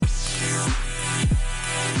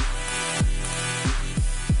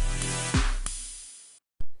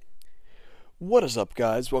What is up,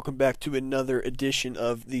 guys? Welcome back to another edition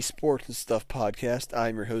of the Sports and Stuff podcast.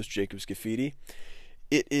 I'm your host, Jacob Scafidi.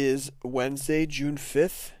 It is Wednesday, June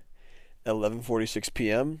 5th, 11:46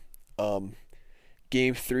 p.m.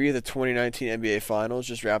 Game 3 of the 2019 NBA Finals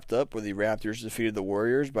just wrapped up, where the Raptors defeated the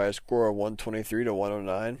Warriors by a score of 123 to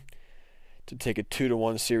 109 to take a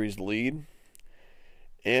 2-1 series lead.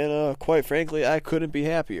 And quite frankly, I couldn't be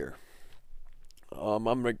happier. I'm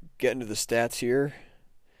going to get into the stats here,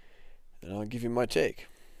 and I'll give you my take.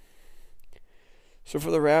 So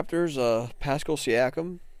for the Raptors, Pascal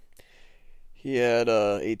Siakam, he had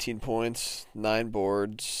 18 points, 9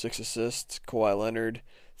 boards, 6 assists. Kawhi Leonard,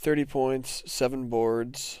 30 points, 7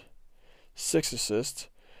 boards, 6 assists.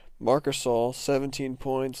 Marc Gasol, 17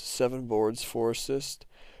 points, 7 boards, 4 assists.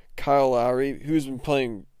 Kyle Lowry, who's been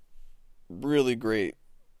playing really great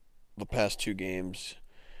the past 2 games,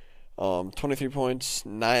 23 points,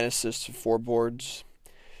 9 assists, 4 boards.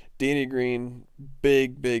 Danny Green,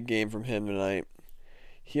 big game from him tonight.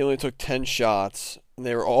 He only took 10 shots, and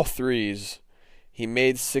they were all threes. He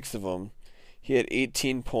made 6 of them. He had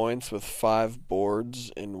 18 points with 5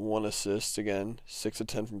 boards and 1 assist. Again, 6 of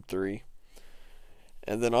 10 from 3.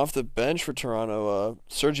 And then off the bench for Toronto,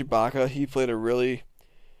 Serge Ibaka, he played a really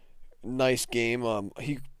nice game.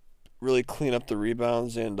 He really cleaned up the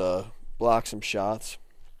rebounds and blocked some shots.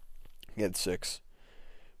 He had 6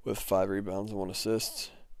 with 5 rebounds and 1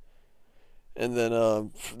 assist. And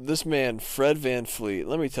then this man, Fred VanVleet,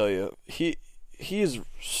 let me tell you, he's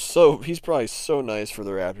probably so nice for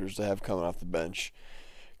the Raptors to have coming off the bench,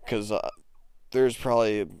 because there's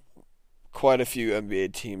probably quite a few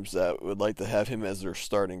NBA teams that would like to have him as their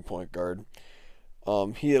starting point guard.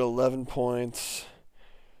 He had 11 points,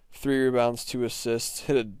 3 rebounds, 2 assists,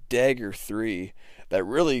 hit a dagger 3 that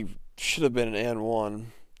really should have been an and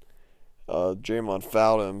one. Draymond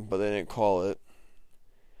fouled him, but they didn't call it.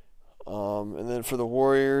 And then for the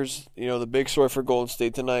Warriors, the big story for Golden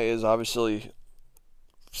State tonight is obviously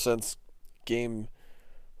since game,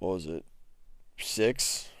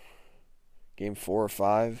 6? Game 4 or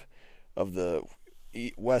 5 of the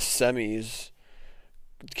West semis,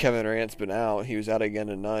 Kevin Durant's been out. He was out again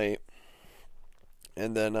tonight.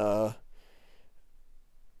 And then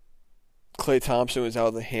Klay Thompson was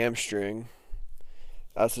out with a hamstring.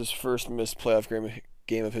 That's his first missed playoff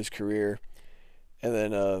game of his career. And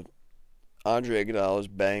then Andre Iguodala is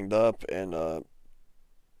banged up, and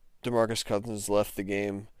DeMarcus Cousins left the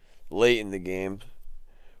game late in the game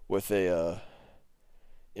with a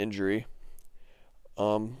injury.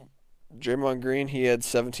 Draymond Green, he had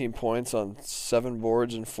 17 points on 7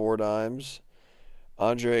 boards and 4 dimes.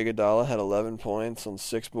 Andre Iguodala had 11 points on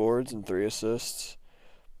 6 boards and 3 assists.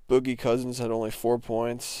 Boogie Cousins had only 4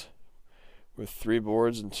 points with 3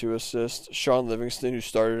 boards and 2 assists. Sean Livingston, who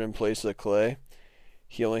started in place of Klay,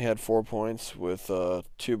 he only had 4 points with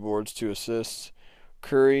 2 boards, 2 assists.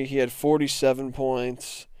 Curry, he had 47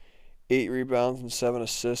 points, 8 rebounds, and 7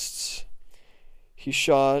 assists. He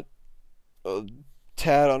shot a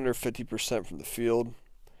tad under 50% from the field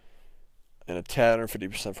and a tad under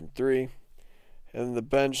 50% from 3. And the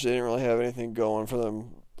bench, they didn't really have anything going for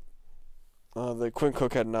them. Quinn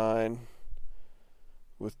Cook had 9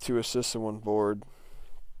 with 2 assists and 1 board.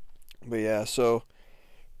 But yeah, so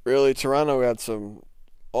really Toronto had some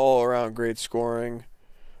all-around great scoring.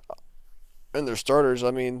 And their starters,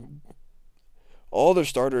 all their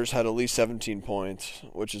starters had at least 17 points,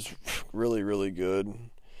 which is really, really good.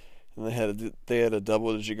 And they had a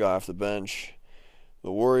double-digit guy off the bench.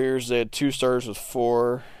 The Warriors, they had 2 starters with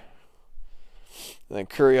 4. And then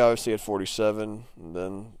Curry obviously had 47. And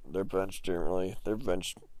then their bench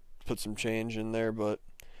put some change in there, but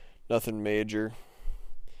nothing major.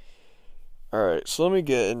 All right, so let me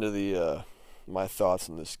get into the my thoughts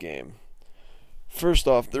on this game. First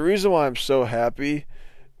off, the reason why I'm so happy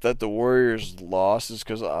that the Warriors lost is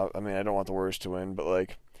because I don't want the Warriors to win, but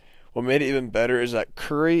what made it even better is that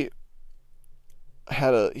Curry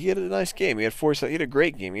had a nice game. He had 47. He had a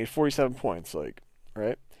great game. He had 47 points.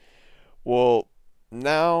 Right? Well,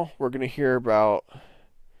 now we're gonna hear about,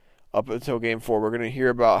 up until game 4, we're gonna hear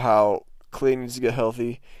about how Klay needs to get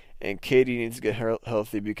healthy and KD needs to get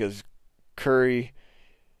healthy, because Curry,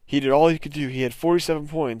 he did all he could do. He had 47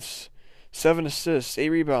 points, 7 assists, 8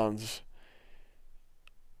 rebounds.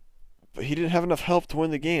 But he didn't have enough help to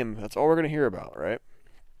win the game. That's all we're going to hear about, right?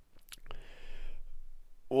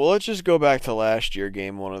 Well, let's just go back to last year,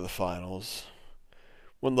 game 1 of the finals.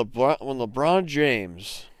 When LeBron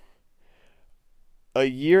James, a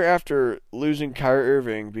year after losing Kyrie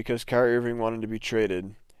Irving because Kyrie Irving wanted to be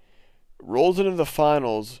traded, rolls into the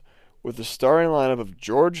finals with the starting lineup of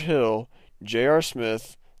George Hill, J.R.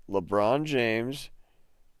 Smith, LeBron James,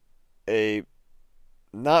 a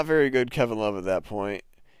not very good Kevin Love at that point,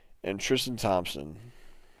 and Tristan Thompson.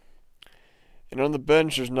 And on the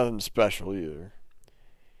bench, there's nothing special either.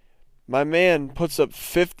 My man puts up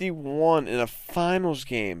 51 in a finals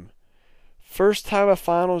game. First time a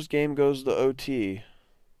finals game goes to OT,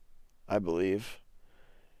 I believe.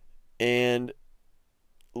 And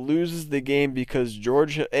loses the game because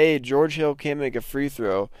George Hill can't make a free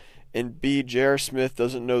throw, and B, J.R. Smith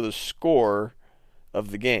doesn't know the score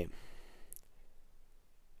of the game.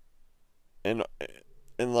 And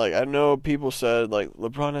like, I know people said like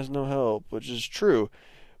LeBron has no help, which is true,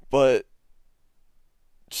 but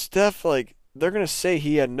Steph, like, they're gonna say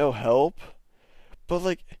he had no help, but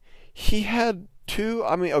like he had two.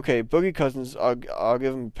 I mean, okay, Boogie Cousins, I'll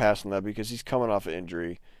give him a pass on that because he's coming off an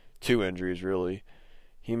injury, two injuries really.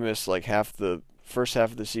 He missed like first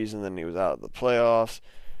half of the season, then he was out of the playoffs.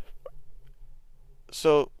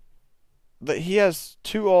 So that he has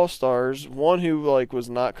two All-Stars, one who like was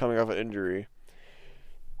not coming off an injury,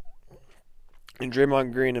 and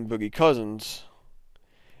Draymond Green and Boogie Cousins,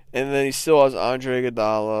 and then he still has Andre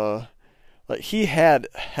Iguodala. Like, he had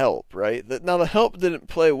help, right? Now the help didn't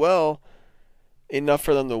play well enough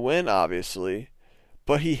for them to win, obviously,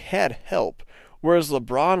 but he had help. Whereas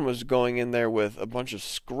LeBron was going in there with a bunch of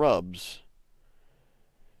scrubs.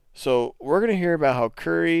 So we're going to hear about how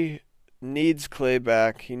Curry needs Clay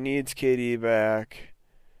back. He needs KD back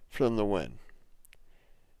for them to win.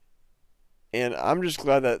 And I'm just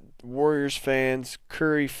glad that Warriors fans,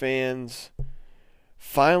 Curry fans,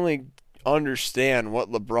 finally understand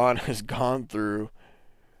what LeBron has gone through,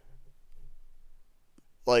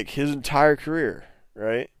 like, his entire career,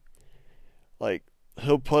 right? Like,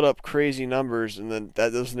 he'll put up crazy numbers, and then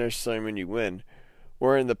that doesn't necessarily mean you win.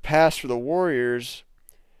 Where in the past for the Warriors,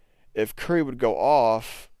 if Curry would go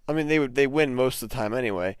off, I mean, they win most of the time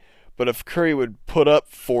anyway, but if Curry would put up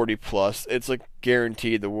 40 plus, it's like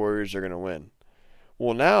guaranteed the Warriors are going to win.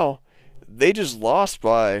 Well, now they just lost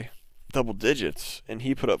by double digits, and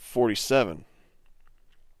he put up 47.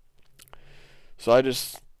 So I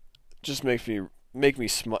just makes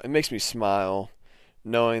me smile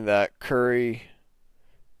knowing that Curry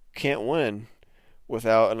can't win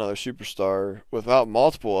without another superstar, without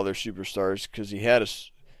multiple other superstars, because he had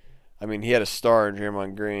a star in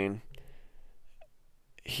Draymond Green.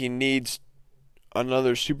 He needs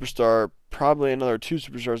another superstar, probably another two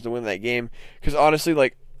superstars to win that game. Because honestly,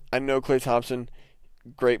 like, I know Klay Thompson,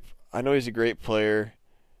 great. I know he's a great player,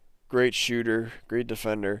 great shooter, great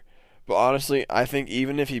defender. But honestly, I think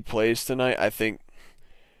even if he plays tonight, I think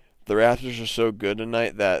the Raptors are so good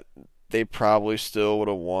tonight that they probably still would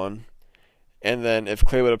have won. And then if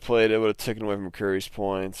Klay would have played, it would have taken away from Curry's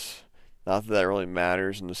points. Not that really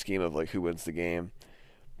matters in the scheme of like who wins the game.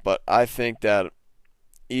 But I think that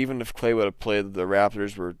even if Klay would have played, the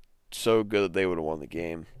Raptors were so good that they would have won the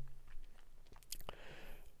game.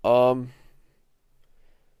 So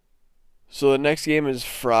the next game is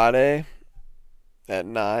Friday at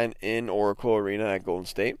 9 in Oracle Arena at Golden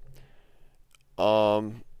State.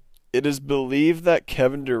 It is believed that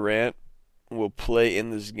Kevin Durant will play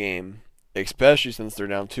in this game, especially since they're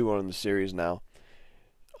down 2-1 in the series now.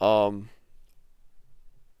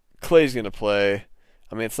 Clay's going to play.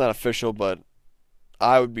 I mean, it's not official, but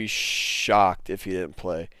I would be shocked if he didn't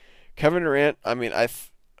play. Kevin Durant, I mean,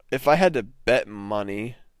 if I had to bet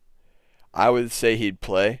money, I would say he'd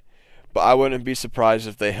play. But I wouldn't be surprised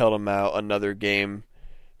if they held him out another game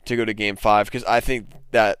to go to Game 5, because I think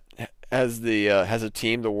that as a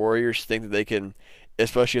team, the Warriors think that they can,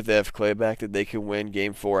 especially if they have Clay back, that they can win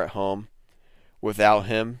Game 4 at home without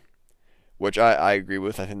him, which I agree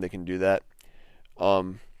with. I think they can do that.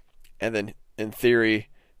 And then, in theory,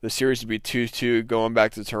 the series would be 2-2 going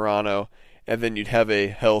back to Toronto, and then you'd have a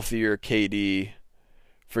healthier KD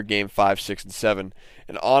for Game 5, 6, and 7.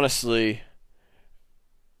 And honestly,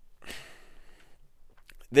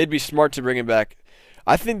 they'd be smart to bring him back.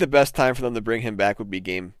 I think the best time for them to bring him back would be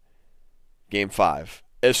Game 5,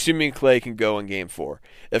 assuming Clay can go in Game 4.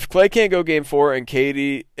 If Clay can't go Game 4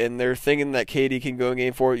 and they're thinking that KD can go in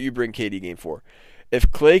Game 4, you bring KD Game 4. If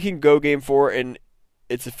Clay can go Game 4 and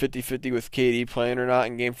it's a 50-50 with KD playing or not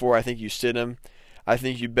in Game 4, I think you sit him. I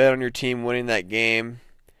think you bet on your team winning that game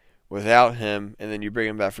without him, and then you bring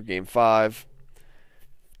him back for Game 5.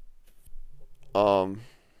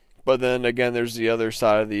 But then again, there's the other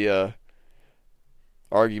side of the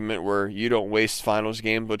argument where you don't waste finals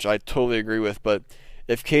games, which I totally agree with. But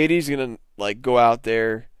if KD's gonna like go out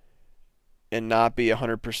there and not be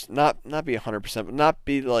 100%, not be 100%, but not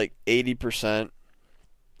be like 80%,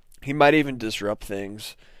 he might even disrupt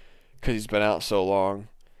things because he's been out so long.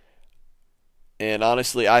 And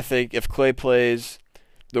honestly, I think if Clay plays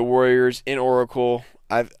the Warriors in Oracle,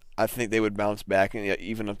 I think they would bounce back and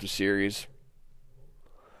even up the series,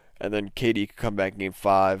 and then KD could come back in Game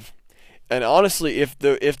 5. And honestly, if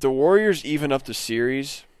the Warriors even up the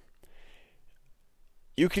series,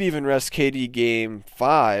 you could even rest KD Game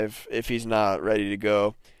 5 if he's not ready to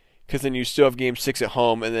go, because then you still have Game 6 at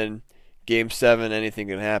home, and then Game 7, anything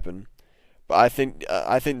can happen. But I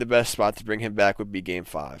think the best spot to bring him back would be Game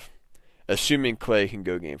 5, assuming Klay can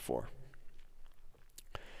go Game 4.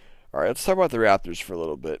 All right, let's talk about the Raptors for a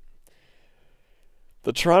little bit.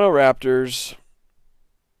 The Toronto Raptors,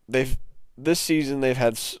 this season they've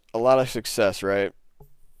had a lot of success, right?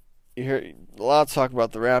 You hear a lot of talk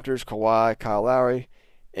about the Raptors, Kawhi, Kyle Lowry,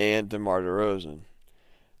 and DeMar DeRozan.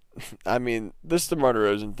 I mean, this DeMar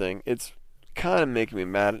DeRozan thing, it's kind of making me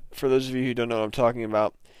mad. For those of you who don't know what I'm talking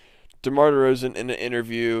about, DeMar DeRozan in an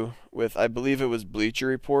interview with, I believe it was Bleacher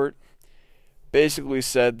Report, basically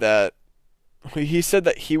said that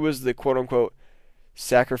he was the quote-unquote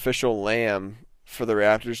sacrificial lamb for the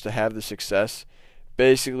Raptors to have the success,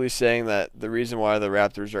 basically saying that the reason why the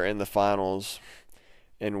Raptors are in the finals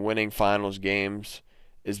and winning finals games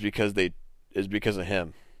is because of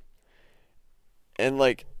him.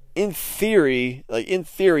 And in theory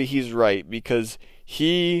he's right, because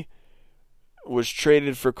he was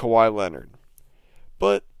traded for Kawhi Leonard.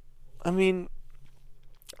 But I mean,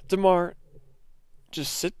 DeMar,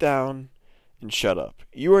 just sit down and shut up.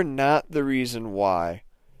 You are not the reason why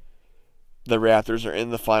the Raptors are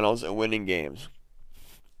in the finals and winning games.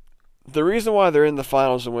 The reason why they're in the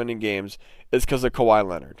finals and winning games is because of Kawhi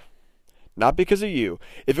Leonard. Not because of you.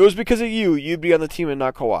 If it was because of you, you'd be on the team and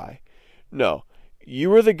not Kawhi. No.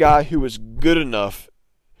 You were the guy who was good enough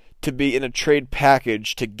to be in a trade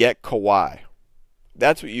package to get Kawhi.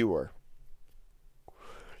 That's what you were.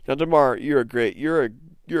 Now, DeMar, you're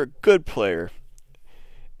a good player.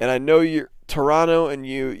 And I know Toronto and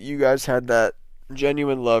you guys had that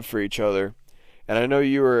genuine love for each other. And I know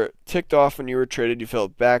you were ticked off when you were traded. You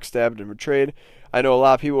felt backstabbed and betrayed. I know a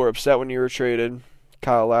lot of people were upset when you were traded,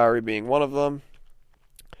 Kyle Lowry being one of them.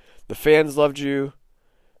 The fans loved you.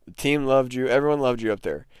 The team loved you. Everyone loved you up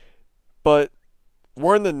there. But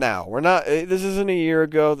we're in the now. We're not. This isn't a year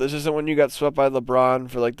ago. This isn't when you got swept by LeBron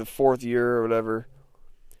for the fourth year or whatever.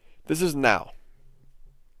 This is now.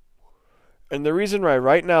 And the reason why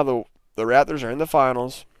right now the Raptors are in the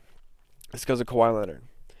finals is because of Kawhi Leonard.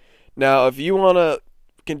 Now, if you want to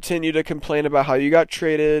continue to complain about how you got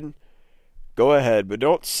traded, go ahead. But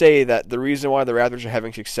don't say that the reason why the Raptors are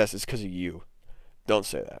having success is because of you. Don't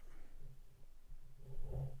say that.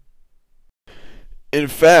 In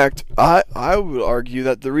fact, I would argue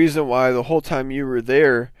that the reason why the whole time you were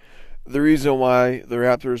there, the reason why the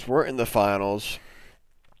Raptors weren't in the finals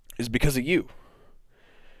is because of you.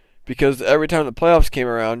 Because every time the playoffs came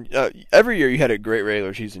around, every year you had a great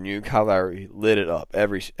regular season. You and Kyle Lowry lit it up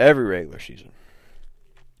every regular season.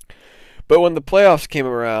 But when the playoffs came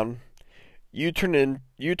around, you turned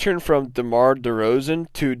from DeMar DeRozan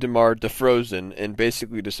to DeMar DeFrozen and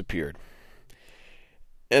basically disappeared.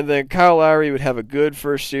 And then Kyle Lowry would have a good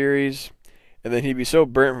first series, and then he'd be so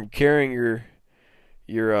burnt from carrying your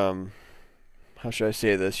how should I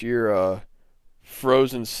say this, your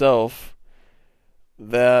frozen self,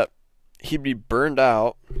 that he'd be burned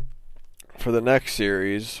out for the next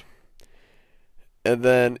series. And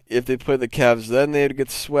then if they played the Cavs, then they'd get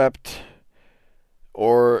swept.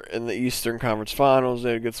 Or in the Eastern Conference Finals,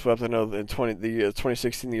 they'd get swept. I know in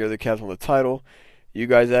 2016, the year the Cavs won the title, you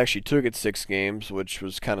guys actually took it 6 games, which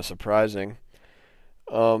was kind of surprising.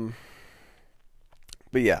 But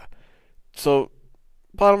yeah. So,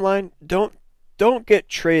 bottom line, don't get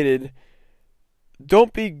traded.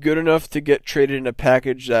 Don't be good enough to get traded in a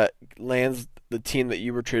package that lands the team that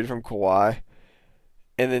you were traded from, Kawhi,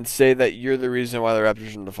 and then say that you're the reason why the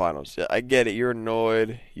Raptors are in the finals. I get it. You're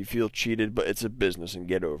annoyed. You feel cheated, but it's a business, and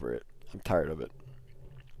get over it. I'm tired of it.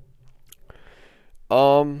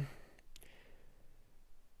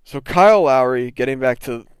 So Kyle Lowry, getting back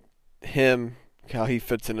to him, how he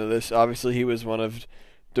fits into this. Obviously, he was one of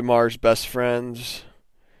DeMar's best friends.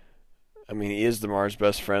 I mean, he is DeMar's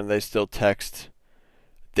best friend. They still text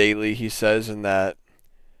daily, he says, and that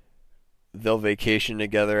they'll vacation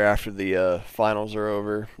together after the finals are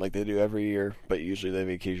over, like they do every year, but usually they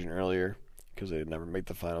vacation earlier because they never make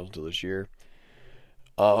the finals until this year.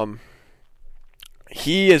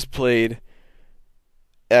 He has played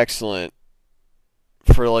excellent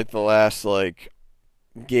for the last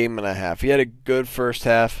game and a half. He had a good first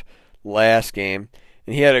half last game,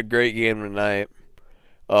 and he had a great game tonight.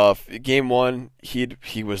 Game 1,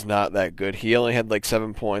 he was not that good. He only had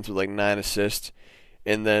 7 points with 9 assists,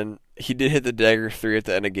 and then he did hit the dagger 3 at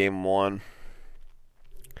the end of game 1.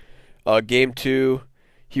 Game 2,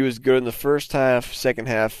 he was good in the first half. Second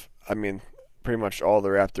half, I mean, pretty much all the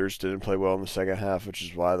Raptors didn't play well in the second half, which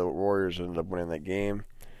is why the Warriors ended up winning that game.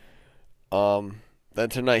 Then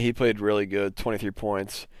tonight he played really good, 23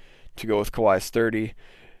 points to go with Kawhi's 30.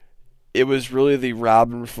 It was really the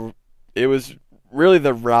Robin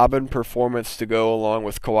performance to go along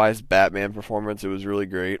with Kawhi's Batman performance. It was really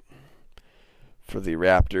great for the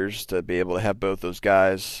Raptors to be able to have both those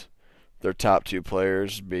guys, their top two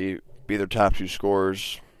players, be their top two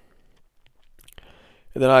scorers.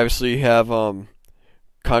 And then obviously you have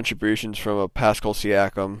contributions from Pascal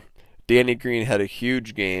Siakam. Danny Green had a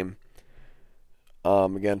huge game.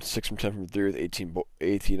 Again, 6 from 10 from 3 with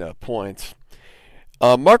 18 points.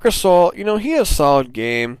 Marc Gasol, he had a solid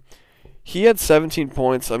game. He had 17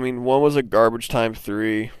 points. I mean, one was a garbage time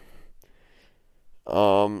 3.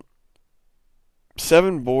 7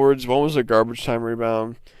 boards. One was a garbage time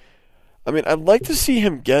rebound. I mean, I'd like to see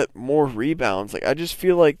him get more rebounds. Like, I just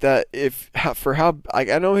feel like that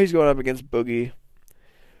I know he's going up against Boogie.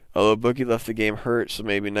 Although Boogie left the game hurt, so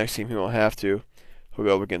maybe next game he won't have to. He'll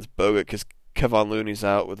go up against Bogut because Kevon Looney's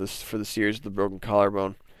out for the series with the broken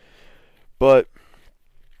collarbone. But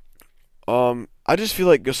I just feel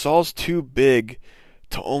like Gasol's too big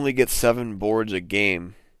to only get 7 boards a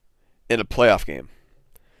game in a playoff game.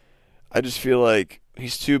 I just feel like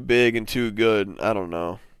he's too big and too good. I don't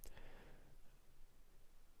know.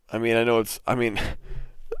 I mean,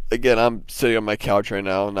 again, I'm sitting on my couch right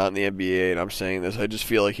now, not in the NBA, and I'm saying this. I just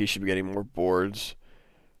feel like he should be getting more boards,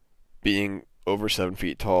 being over 7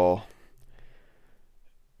 feet tall,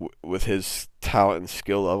 with his talent and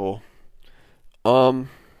skill level.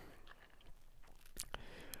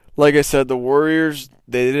 Like I said, the Warriors,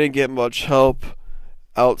 they didn't get much help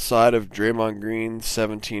outside of Draymond Green,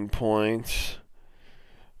 17 points.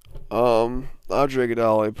 Andre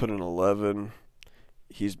Iguodala put in 11.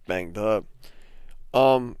 He's banged up.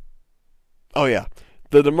 Oh yeah,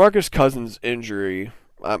 the DeMarcus Cousins injury.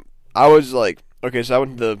 I was like, okay, so I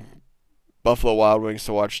went to the Buffalo Wild Wings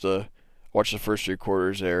to watch the first 3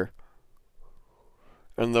 quarters there.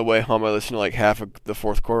 On the way home, I listened to like half of the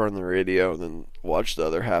fourth quarter on the radio, and then watched the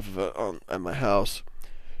other half of it at my house.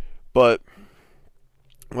 But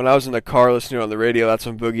when I was in the car listening on the radio, that's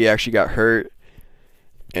when Boogie actually got hurt,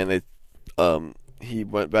 and he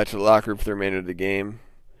went back to the locker room for the remainder of the game.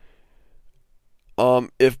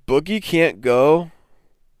 If Boogie can't go,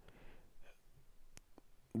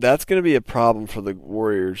 that's going to be a problem for the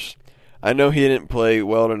Warriors. I know he didn't play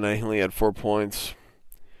well tonight. He only had 4 points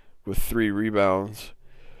with 3 rebounds.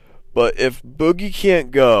 But if Boogie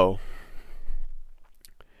can't go,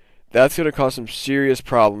 that's going to cause some serious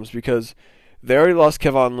problems because they already lost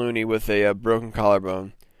Kevon Looney with a broken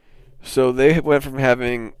collarbone. So they went from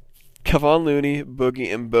having Kevon Looney,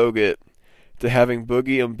 Boogie, and Bogut to having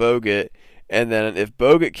Boogie and Bogut. And then if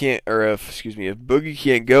Boogie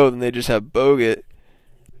can't go, then they just have Bogut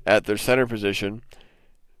at their center position.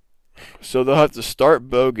 So they'll have to start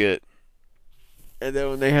Bogut, and then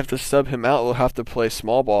when they have to sub him out, they'll have to play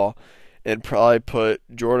small ball and probably put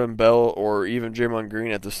Jordan Bell or even Draymond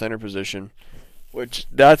Green at the center position, which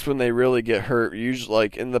that's when they really get hurt. Usually,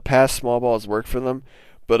 like in the past, small ball has worked for them,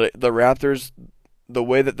 but the Raptors, the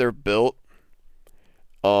way that they're built,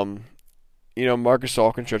 Marc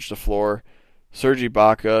Gasol can stretch the floor, Serge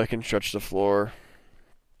Ibaka can stretch the floor.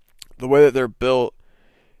 The way that they're built,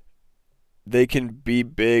 they can be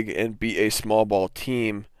big and beat a small ball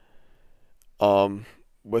team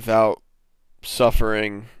without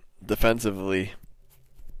suffering defensively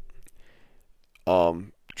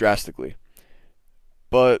drastically.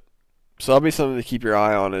 But so that'll be something to keep your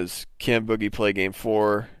eye on is can Boogie play game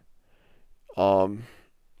 4 and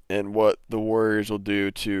what the Warriors will do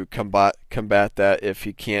to combat that if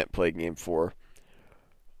he can't play game 4.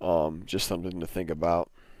 Just something to think about.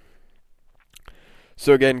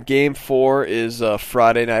 So again, Game 4 is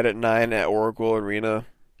Friday night at 9 at Oracle Arena.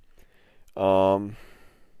 I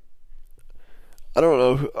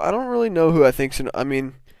don't really know who I think's. I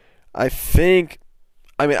would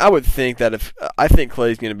think that I think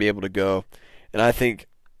Clay's going to be able to go, and I think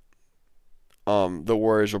the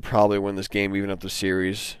Warriors will probably win this game, even up the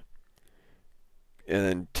series, and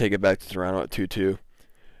then take it back to Toronto at 2-2.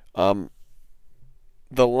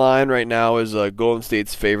 The line right now is Golden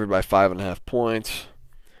State's favored by 5.5 points.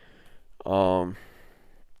 I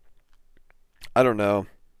don't know.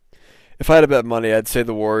 If I had to bet money, I'd say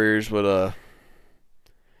the Warriors would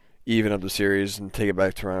even up the series and take it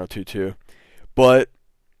back to Toronto 2-2. But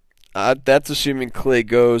that's assuming Clay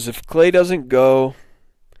goes. If Clay doesn't go,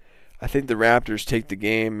 I think the Raptors take the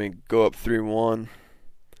game and go up 3-1,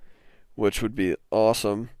 which would be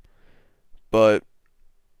awesome. But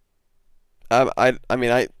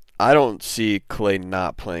I don't see Clay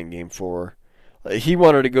not playing Game 4. He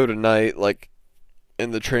wanted to go tonight,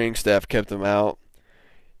 and the training staff kept him out.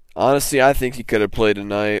 Honestly, I think he could have played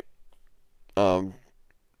tonight.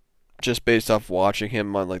 Just based off watching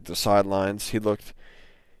him on the sidelines, he looked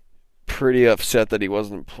pretty upset that he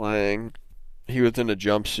wasn't playing. He was in a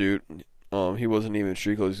jumpsuit. He wasn't even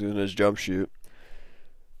street clothes. He was in his jumpsuit.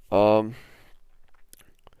 So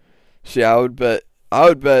yeah, I would bet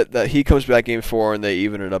that he comes back Game 4 and they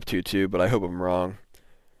even it up 2-2. But I hope I'm wrong.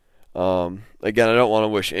 Again, I don't want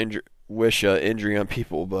to wish injury on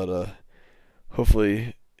people, but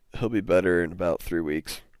hopefully he'll be better in about 3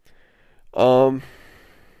 weeks.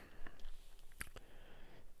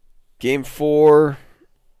 Game 4,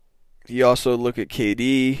 you also look at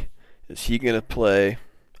KD. Is he going to play?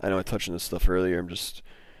 I know I touched on this stuff earlier. I'm just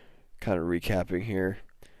kind of recapping here.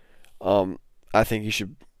 I think he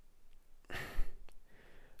should.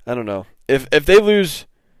 I don't know. If they lose,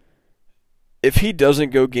 if he doesn't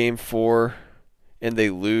go Game 4 and they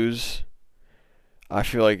lose, I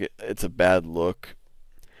feel like it's a bad look.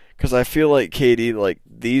 Because I feel like KD,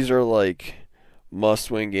 these are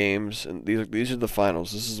must-win games, and these are the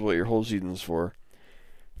finals. This is what your whole season's for.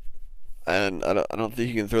 And I don't think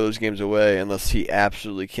you can throw those games away unless he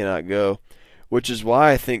absolutely cannot go. Which is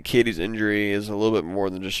why I think KD's injury is a little bit more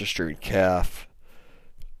than just a straight calf.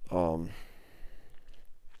 I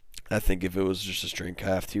think if it was just a straight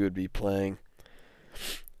calf, he would be playing.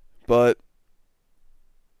 But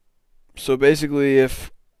so basically,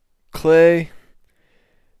 if Clay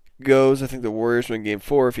goes, I think the Warriors win Game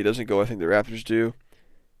 4. If he doesn't go, I think the Raptors do.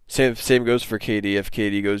 Same goes for KD. If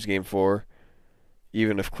KD goes Game 4,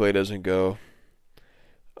 even if Clay doesn't go,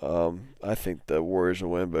 I think the Warriors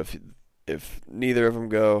will win. But if neither of them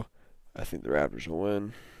go, I think the Raptors will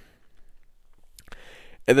win.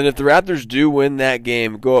 And then if the Raptors do win that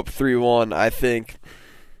game, go up 3-1, I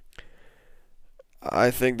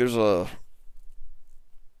think there's a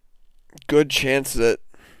good chance that,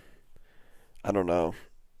 I don't know,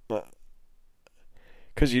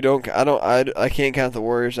 because I can't count the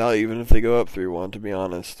Warriors out even if they go up 3-1, to be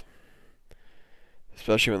honest.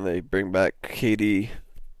 Especially when they bring back KD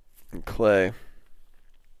and Clay.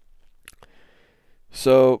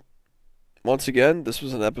 So, once again, this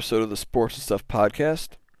was an episode of the Sports and Stuff podcast.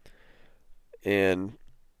 And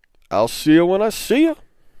I'll see you when I see you.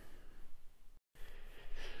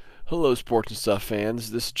 Hello, Sports and Stuff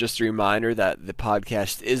fans. This is just a reminder that the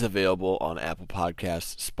podcast is available on Apple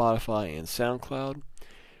Podcasts, Spotify, and SoundCloud.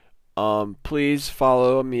 Please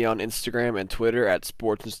follow me on Instagram and Twitter at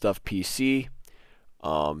Sports and Stuff PC.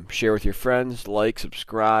 Share with your friends,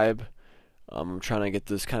 subscribe. I'm trying to get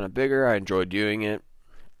this kind of bigger. I enjoy doing it.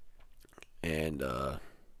 And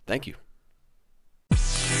thank you.